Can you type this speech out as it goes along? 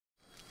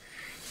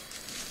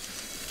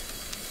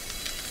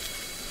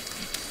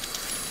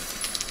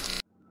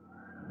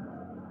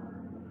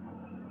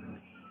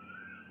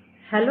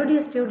Hello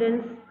dear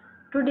students,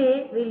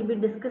 today we will be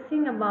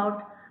discussing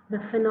about the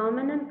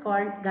phenomenon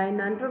called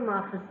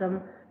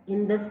gynandromorphism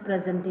in this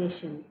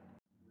presentation.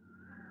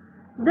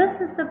 This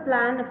is the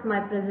plan of my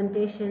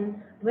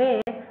presentation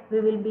where we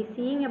will be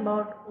seeing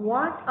about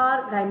what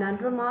are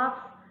gynandromorphs,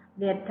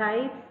 their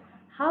types,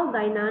 how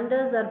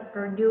gynanders are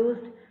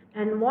produced,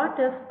 and what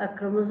if a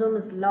chromosome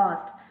is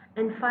lost,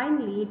 and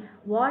finally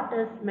what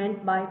is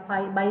meant by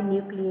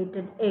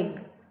binucleated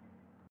egg.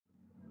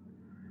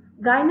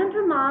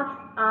 Gynandromorphs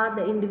are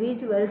the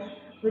individuals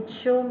which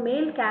show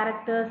male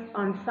characters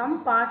on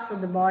some parts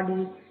of the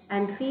body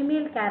and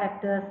female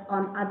characters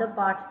on other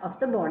parts of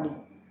the body.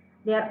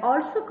 They are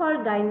also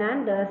called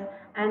gynanders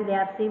and they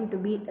are seen to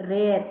be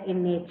rare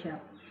in nature.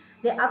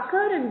 They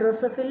occur in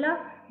Drosophila,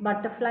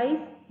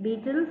 butterflies,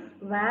 beetles,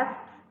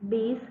 wasps,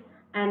 bees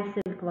and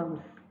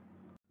silkworms.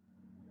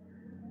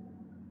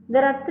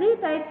 There are three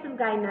types of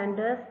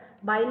gynanders: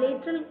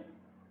 bilateral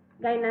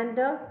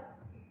gynander,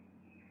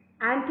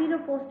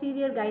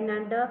 anteroposterior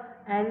gynander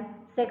and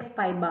sex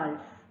piebald.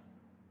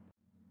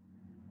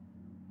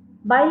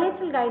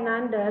 Bilateral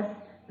gynanders,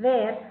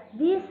 where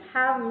these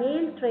have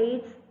male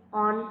traits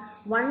on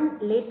one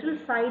lateral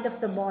side of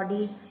the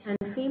body and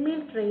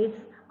female traits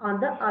on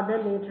the other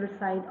lateral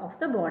side of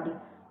the body.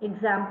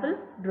 Example,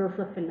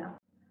 Drosophila.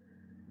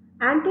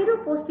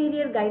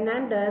 Anteroposterior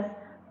gynanders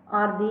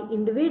are the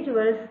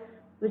individuals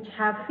which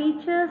have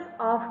features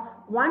of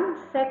one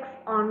sex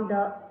on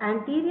the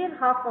anterior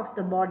half of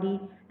the body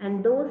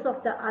and those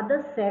of the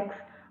other sex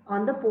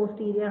on the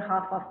posterior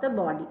half of the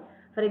body.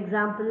 For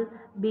example,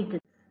 beetles.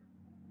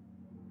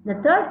 The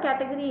third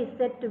category is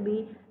said to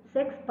be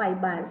sex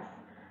piebalds,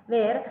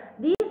 where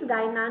these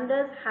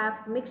gynanders have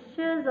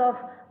mixtures of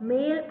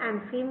male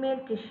and female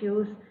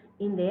tissues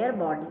in their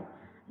body.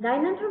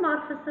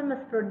 Gynandromorphism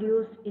is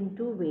produced in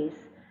two ways.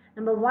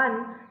 Number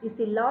one is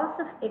the loss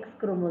of X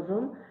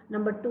chromosome.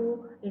 Number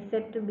two is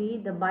said to be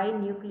the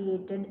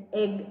binucleated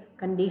egg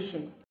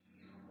condition.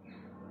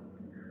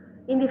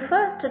 In the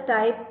first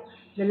type,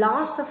 the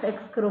loss of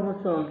X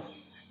chromosomes,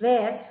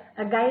 where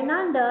a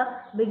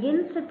gynander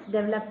begins its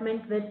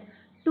development with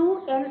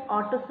 2N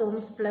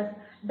autosomes plus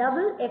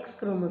double X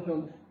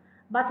chromosomes.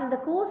 But in the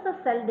course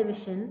of cell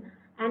division,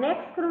 an X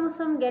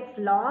chromosome gets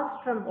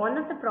lost from one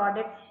of the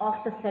products of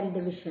the cell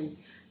division.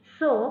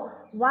 So,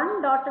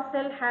 one daughter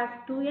cell has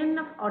 2N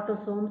of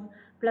autosomes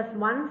plus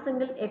one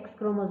single X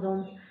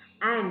chromosome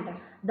and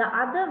the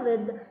other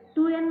with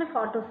 2N of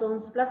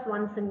autosomes plus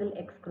one single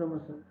X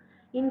chromosome.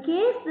 In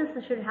case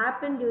this should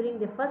happen during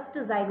the first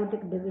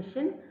zygotic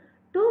division,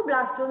 two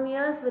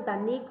blastomeres with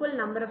unequal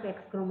number of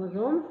X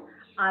chromosomes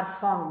are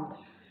formed.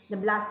 The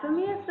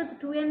blastomeres with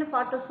 2N of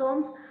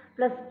autosomes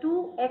plus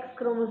 2 X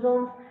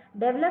chromosomes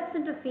develops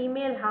into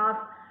female half,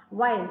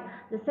 while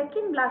the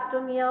second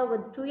blastomere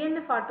with 2N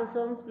of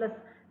autosomes plus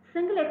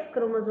single X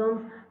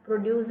chromosomes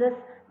produces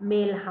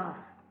male half.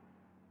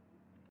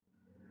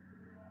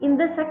 In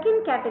the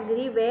second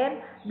category,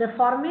 where the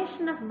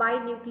formation of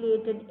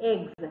binucleated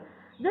eggs,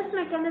 this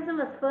mechanism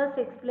was first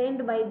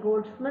explained by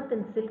Goldsmith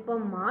in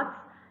silkworm moths.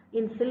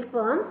 In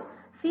silkworms,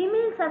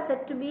 females are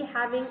said to be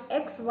having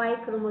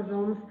XY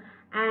chromosomes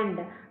and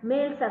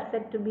males are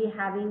said to be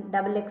having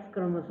double X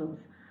chromosomes.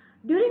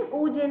 During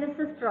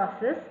oogenesis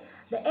process,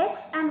 the X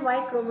and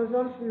Y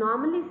chromosomes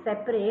normally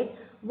separate,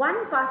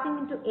 one passing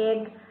into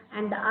egg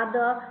and the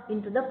other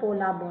into the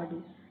polar body.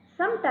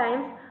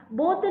 Sometimes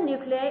both the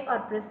nuclei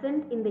are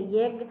present in the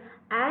egg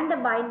and a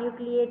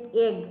binucleate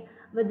egg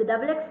with the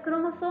double X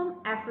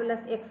chromosome as well as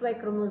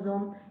XY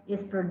chromosome is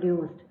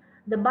produced.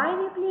 The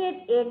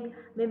binucleate egg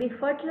may be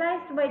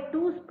fertilized by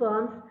two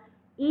sperms,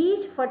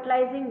 each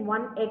fertilizing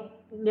one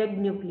egg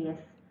nucleus.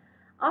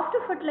 After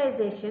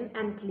fertilization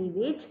and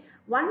cleavage,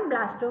 one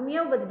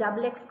blastomere with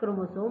double X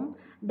chromosome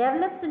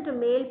develops into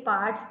male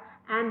parts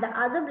and the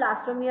other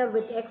blastomere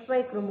with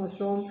XY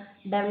chromosome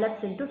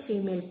develops into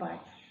female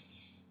parts.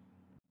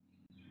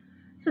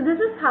 So this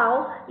is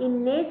how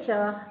in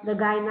nature the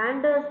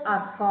gynanders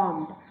are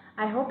formed.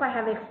 I hope I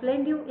have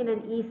explained you in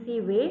an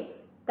easy way.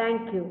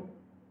 Thank you.